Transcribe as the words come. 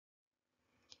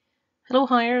Hello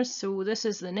hires, so this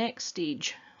is the next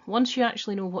stage. Once you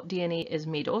actually know what DNA is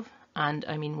made of, and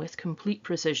I mean with complete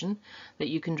precision, that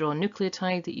you can draw a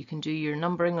nucleotide, that you can do your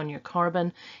numbering on your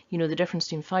carbon, you know the difference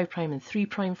between 5' and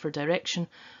 3' for direction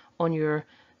on your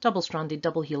double-stranded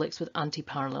double helix with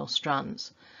anti-parallel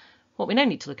strands. What we now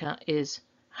need to look at is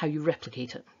how you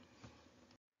replicate it.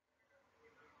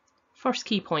 First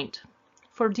key point.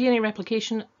 For DNA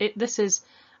replication, this is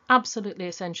absolutely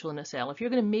essential in a cell. If you're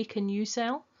going to make a new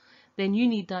cell, then you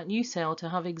need that new cell to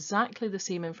have exactly the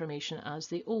same information as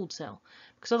the old cell,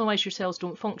 because otherwise your cells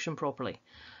don't function properly.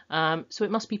 So it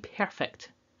must be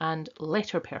perfect and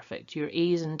letter perfect. Your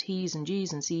A's and T's and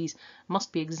G's and C's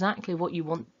must be exactly what you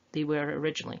want they were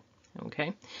originally.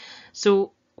 Okay,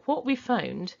 so what we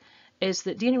found is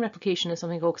that DNA replication is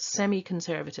something called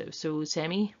semi-conservative. So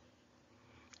semi,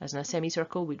 as in a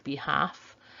semicircle, would be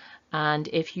half, and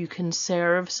if you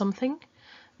conserve something,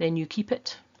 then you keep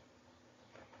it.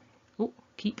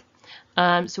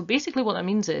 So basically what that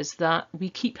means is that we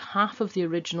keep half of the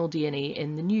original DNA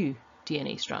in the new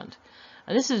DNA strand.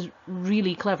 And this is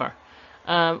really clever.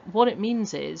 What it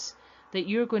means is that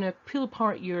you're going to pull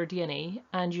apart your DNA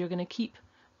and you're going to keep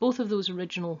both of those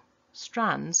original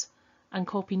strands and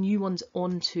copy new ones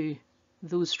onto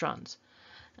those strands.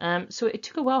 So it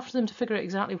took a while for them to figure out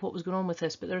exactly what was going on with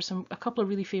this, but there's a couple of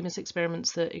really famous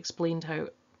experiments that explained how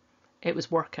it was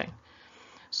working.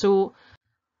 So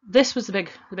this was the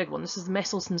big one. This is the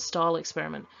Messelson-Stahl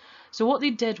experiment. So what they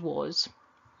did was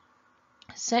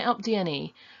set up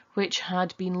DNA which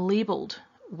had been labelled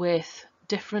with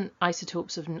different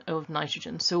isotopes of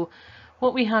nitrogen. So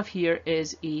what we have here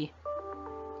is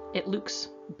it looks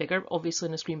bigger obviously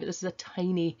on the screen, but this is a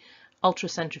tiny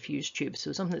ultracentrifuge tube,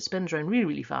 so something that spins around really,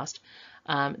 really fast.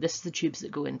 This is the tubes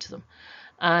that go into them.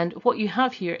 And what you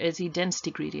have here is a density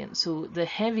gradient. So the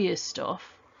heaviest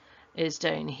stuff is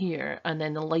down here, and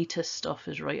then the lightest stuff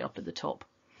is right up at the top.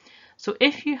 So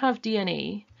if you have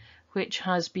DNA which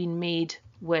has been made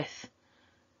with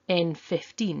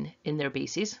N15 in their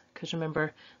bases, because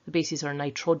remember the bases are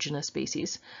nitrogenous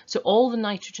bases, so all the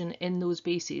nitrogen in those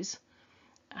bases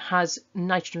has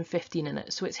nitrogen 15 in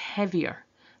it, so it's heavier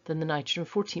than the nitrogen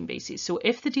 14 bases. So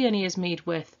if the DNA is made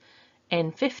with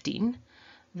N15,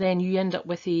 then you end up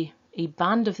with a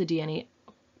band of the DNA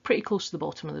pretty close to the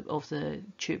bottom of the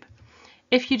tube.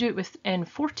 If you do it with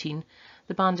N14,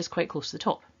 the band is quite close to the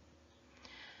top.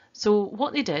 So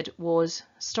what they did was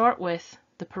start with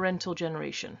the parental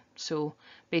generation. So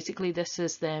basically this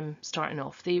is them starting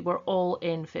off. They were all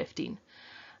N15.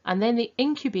 And then they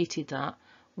incubated that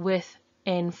with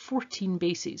N14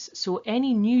 bases. So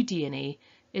any new DNA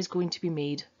is going to be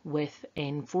made with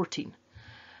N14.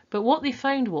 But what they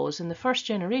found was in the first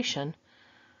generation,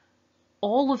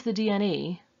 all of the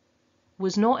DNA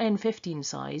was not N15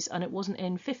 size and it wasn't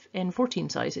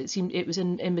N14 size. It seemed it was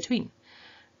in between,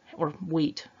 or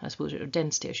weight, I suppose, or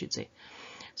density, I should say.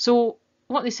 So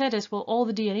what they said is, well, all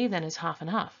the DNA then is half and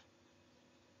half.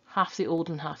 Half the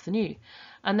old and half the new.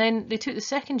 And then they took the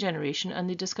second generation and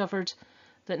they discovered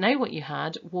that now what you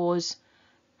had was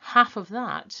half of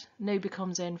that now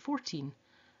becomes N14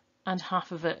 and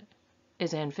half of it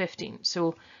is N15.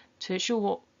 So to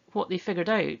show what they figured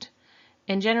out,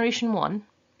 in generation 1,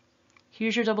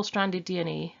 here's your double-stranded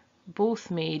DNA, both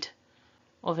made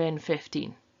of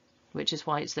N15, which is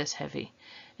why it's this heavy.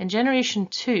 In generation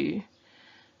 2,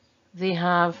 they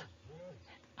have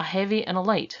a heavy and a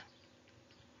light,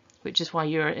 which is why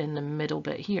you're in the middle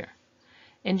bit here.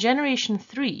 In generation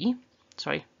 3,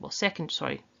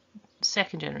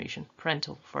 second generation,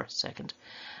 parental first, second,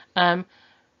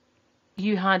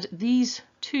 you had these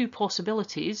two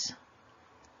possibilities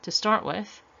to start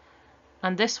with,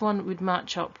 and this one would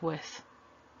match up with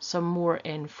some more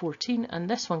N14 and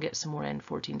this one gets some more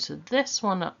N14. So this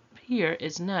one up here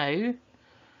is now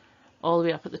all the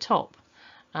way up at the top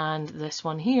and this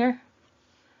one here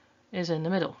is in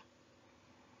the middle.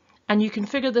 And you can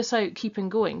figure this out keeping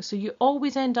going. So you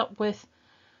always end up with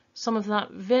some of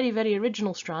that very, very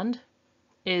original strand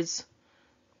is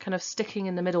kind of sticking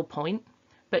in the middle point,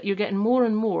 but you're getting more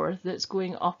and more that's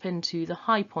going up into the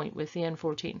high point with the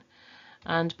N14.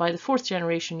 And by the fourth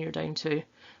generation, you're down to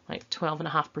like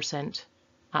 12.5%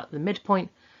 at the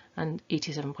midpoint and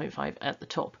 87.5% at the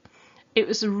top. It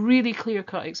was a really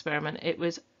clear-cut experiment. It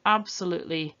was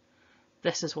absolutely,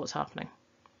 this is what's happening.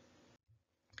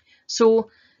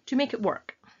 So to make it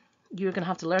work, you're going to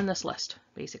have to learn this list,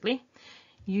 basically.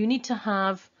 You need to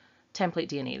have template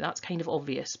DNA. That's kind of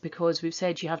obvious because we've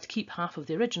said you have to keep half of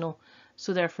the original,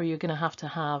 so therefore you're going to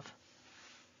have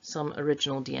some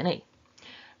original DNA.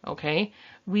 Okay,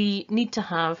 we need to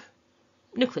have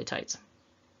nucleotides.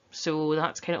 So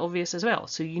that's kind of obvious as well.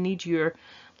 So you need your,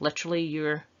 literally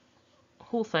your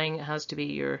whole thing has to be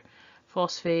your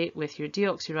phosphate with your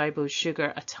deoxyribose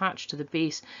sugar attached to the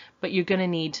base, but you're going to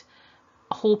need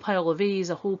a whole pile of A's,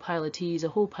 a whole pile of T's, a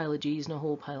whole pile of G's, and a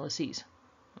whole pile of C's.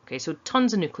 Okay, so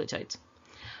tons of nucleotides.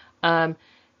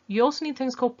 You also need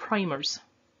things called primers,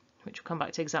 which will come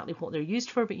back to exactly what they're used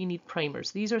for, but you need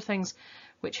primers. These are things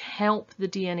which help the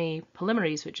DNA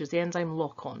polymerase, which is the enzyme,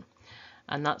 lock on.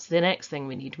 And that's the next thing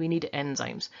we need. We need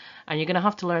enzymes. And you're going to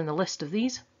have to learn the list of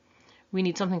these. We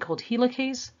need something called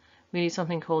helicase, we need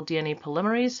something called DNA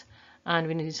polymerase, and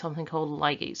we need something called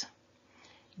ligase.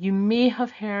 You may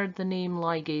have heard the name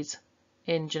ligase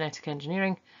in genetic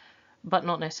engineering, but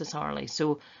not necessarily.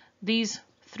 So these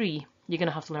three, you're going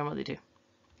to have to learn what they do.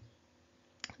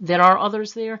 There are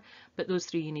others there, but those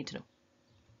three you need to know.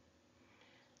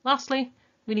 Lastly,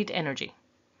 we need energy.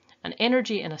 And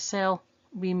energy in a cell,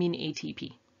 we mean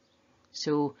ATP.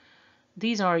 So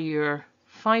these are your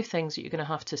 5 things that you're going to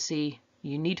have to say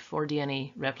you need for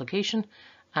DNA replication,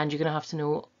 and you're going to have to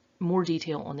know more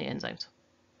detail on the enzymes.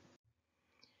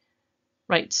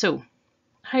 Right, so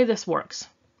how this works.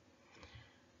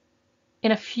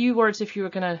 In a few words, if you were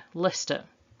going to list it,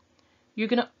 you're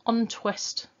going to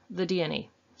untwist the DNA,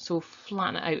 so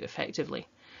flatten it out effectively.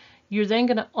 You're then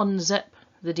going to unzip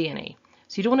the DNA.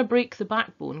 So you don't want to break the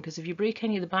backbone, because if you break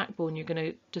any of the backbone, you're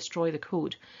going to destroy the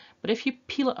code. But if you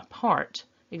peel it apart,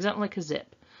 exactly like a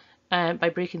zip, by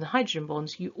breaking the hydrogen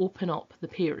bonds, you open up the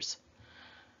pairs.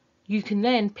 You can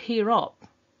then pair up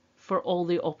for all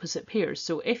the opposite pairs.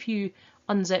 So if you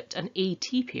unzipped an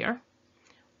AT pair,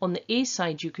 on the A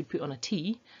side you could put on a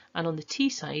T, and on the T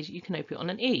side you can now put on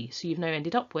an A. So you've now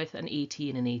ended up with an AT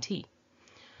and an AT.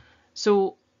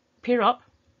 So pair up.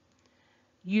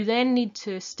 You then need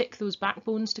to stick those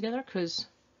backbones together, because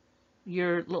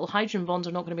your little hydrogen bonds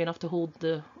are not going to be enough to hold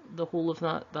the whole of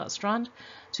that strand.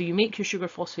 So you make your sugar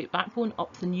phosphate backbone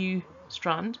up the new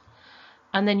strand,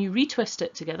 and then you retwist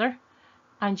it together,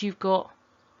 and you've got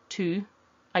 2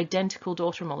 identical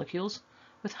daughter molecules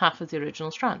with half of the original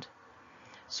strand.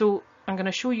 So I'm going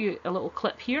to show you a little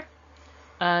clip here.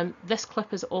 This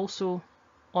clip is also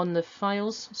on the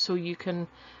files, so you can,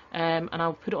 and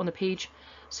I'll put it on the page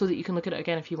so that you can look at it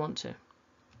again if you want to.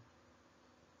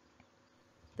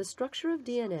 The structure of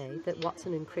DNA that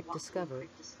Watson and Crick discovered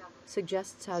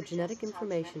suggests how genetic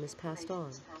information is passed on.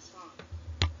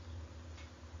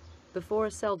 Before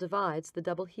a cell divides, the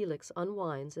double helix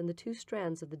unwinds and the 2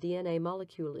 strands of the DNA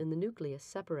molecule in the nucleus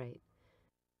separate.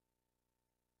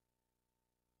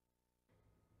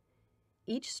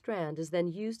 Each strand is then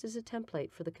used as a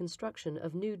template for the construction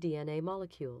of new DNA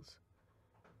molecules.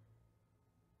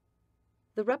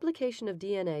 The replication of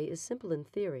DNA is simple in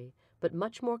theory, but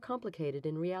much more complicated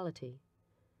in reality.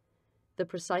 The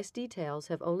precise details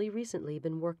have only recently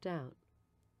been worked out.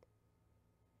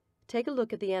 Take a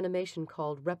look at the animation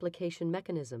called replication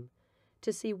mechanism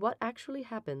to see what actually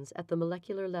happens at the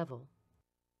molecular level.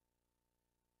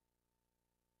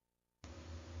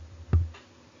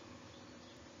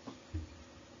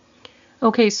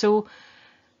 Okay, so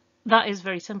that is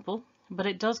very simple, but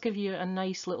it does give you a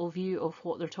nice little view of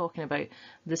what they're talking about.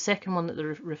 The second one that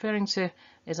they're referring to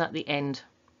is at the end.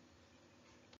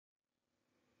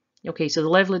 Okay, so the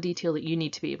level of detail that you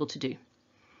need to be able to do.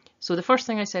 So the first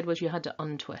thing I said was you had to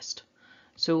untwist.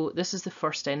 So this is the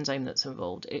first enzyme that's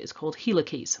involved. It is called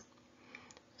helicase.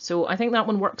 So I think that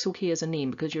one works okay as a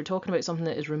name, because you're talking about something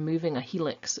that is removing a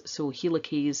helix, so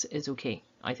helicase is okay,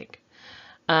 I think.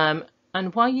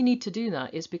 And why you need to do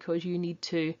that is because you need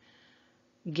to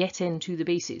get into the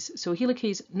bases. So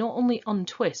helicase not only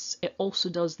untwists, it also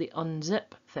does the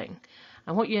unzip thing.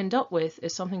 And what you end up with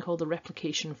is something called the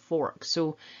replication fork.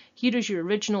 So here is your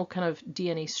original kind of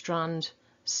DNA strand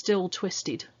still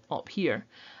twisted up here.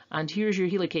 And here's your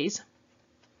helicase.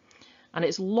 And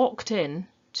it's locked in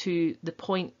to the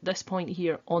point, this point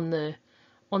here on the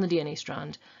DNA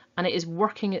strand. And it is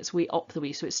working its way up the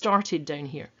way. So it started down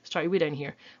here, started way down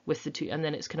here with the 2, and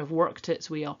then it's kind of worked its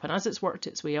way up. And as it's worked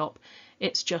its way up,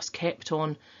 it's just kept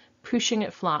on pushing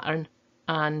it flatter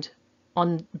and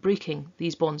unbreaking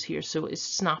these bonds here. So it's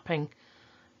snapping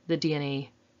the DNA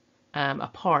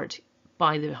apart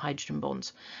by the hydrogen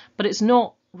bonds. But it's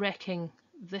not wrecking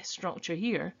this structure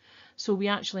here. So we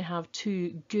actually have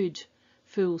 2 good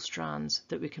full strands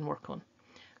that we can work on.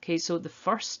 Okay, so the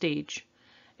first stage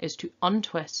is to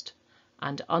untwist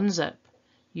and unzip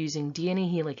using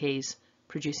DNA helicase,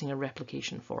 producing a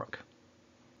replication fork.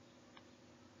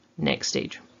 Next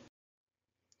stage.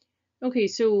 Okay,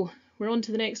 so we're on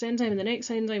to the next enzyme, and the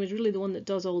next enzyme is really the one that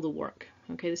does all the work.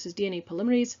 Okay, this is DNA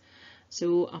polymerase,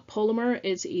 So a polymer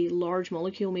is a large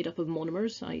molecule made up of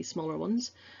monomers, i.e. smaller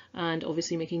ones, and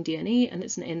obviously making DNA, and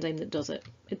it's an enzyme that does it.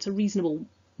 It's a reasonable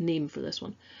name for this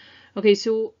one. Okay,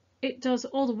 so it does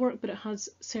all the work, but it has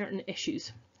certain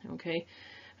issues. Okay,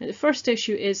 now, the first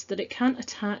issue is that it can't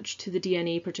attach to the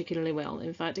DNA particularly well.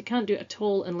 In fact, it can't do it at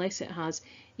all unless it has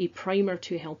a primer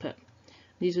to help it.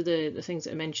 These are the things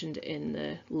that I mentioned in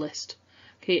the list.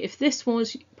 Okay, if this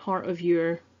was part of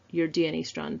your DNA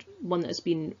strand, one that has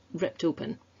been ripped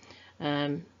open,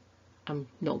 I'm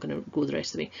not going to go the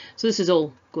rest of the way. So this is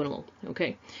all going along.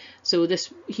 Okay, so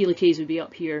this helicase would be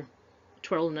up here,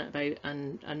 twirling it about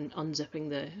and unzipping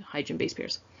the hydrogen base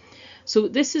pairs. So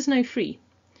this is now free,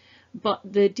 but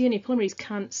the DNA polymerase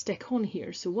can't stick on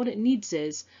here. So what it needs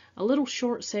is a little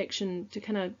short section to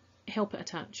kind of help it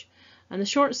attach. And the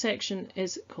short section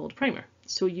is called primer.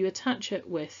 So you attach it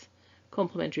with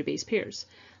complementary base pairs.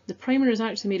 The primer is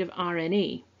actually made of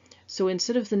RNA. So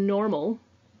instead of the normal,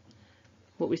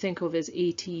 what we think of as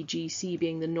ATGC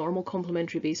being the normal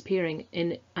complementary base pairing,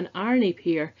 in an RNA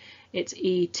pair, it's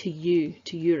A to U,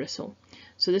 to uracil.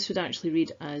 So this would actually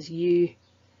read as UAACG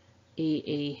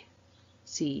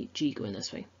going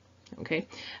this way. Okay,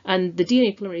 and the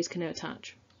DNA polymerase can now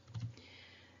attach.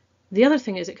 The other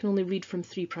thing is it can only read from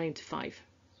 3' to 5.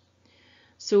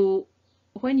 So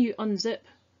when you unzip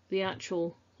the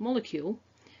actual molecule,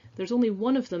 there's only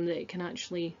one of them that it can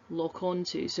actually lock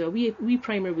onto. So a wee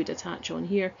primer would attach on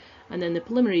here, and then the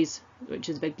polymerase, which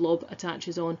is a big blob,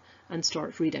 attaches on and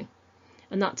starts reading.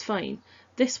 And that's fine.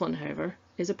 This one, however,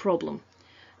 is a problem,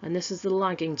 and this is the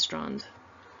lagging strand.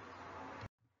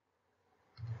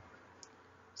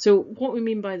 So what we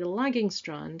mean by the lagging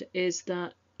strand is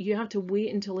that you have to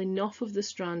wait until enough of the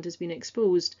strand has been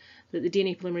exposed that the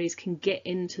DNA polymerase can get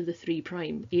into the 3'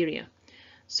 area.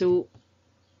 So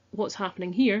what's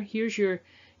happening here, here's your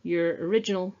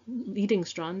original leading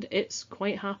strand. It's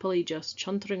quite happily just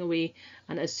chuntering away,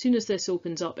 and as soon as this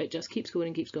opens up, it just keeps going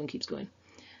and keeps going, keeps going.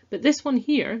 But this one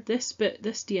here, this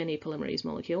DNA polymerase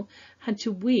molecule, had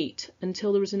to wait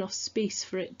until there was enough space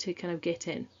for it to kind of get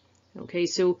in. Okay,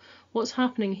 so what's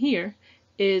happening here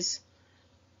is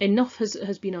enough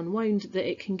has been unwound that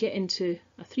it can get into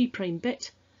a 3'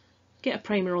 bit, get a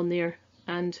primer on there,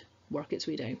 and work its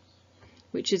way down,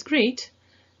 which is great,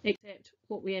 except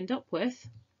what we end up with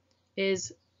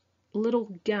is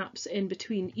little gaps in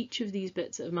between each of these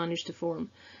bits that have managed to form.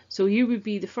 So here would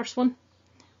be the first one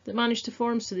that managed to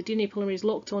form, so the DNA polymerase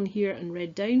locked on here and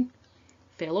read down,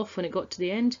 fell off when it got to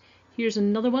the end. Here's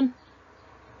another one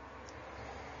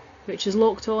which is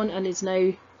locked on and is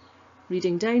now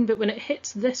reading down, but when it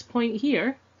hits this point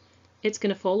here, it's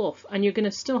going to fall off, and you're going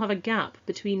to still have a gap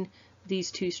between these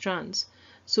two strands.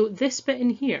 So this bit in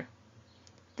here,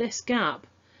 this gap,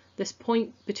 this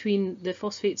point between the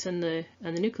phosphates and the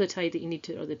nucleotide that you need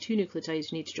to, or the two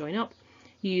nucleotides you need to join up,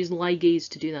 you use ligase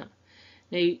to do that.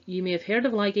 Now, you may have heard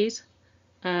of ligase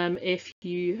if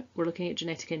you were looking at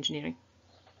genetic engineering.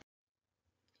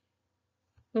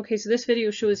 Okay, so this video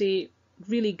shows a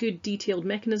really good detailed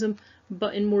mechanism,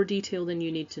 but in more detail than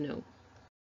you need to know.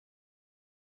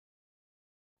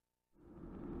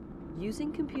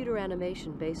 Using computer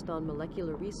animation based on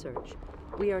molecular research,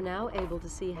 we are now able to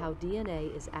see how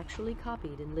DNA is actually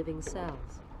copied in living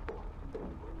cells.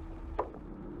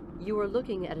 You are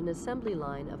looking at an assembly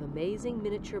line of amazing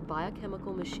miniature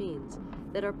biochemical machines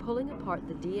that are pulling apart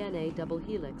the DNA double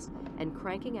helix and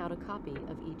cranking out a copy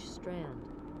of each strand.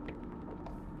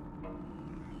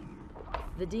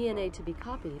 The DNA to be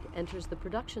copied enters the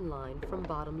production line from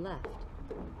bottom left.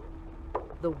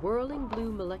 The whirling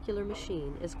blue molecular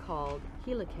machine is called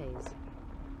helicase.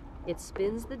 It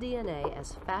spins the DNA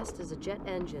as fast as a jet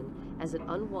engine as it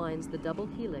unwinds the double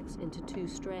helix into two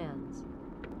strands.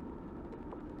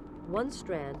 One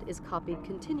strand is copied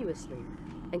continuously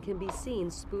and can be seen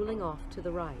spooling off to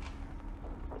the right.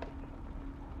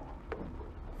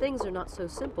 Things are not so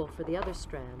simple for the other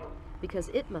strand because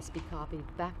it must be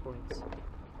copied backwards.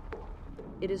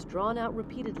 It is drawn out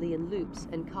repeatedly in loops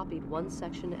and copied one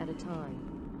section at a time.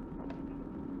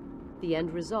 The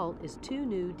end result is two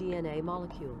new DNA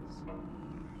molecules.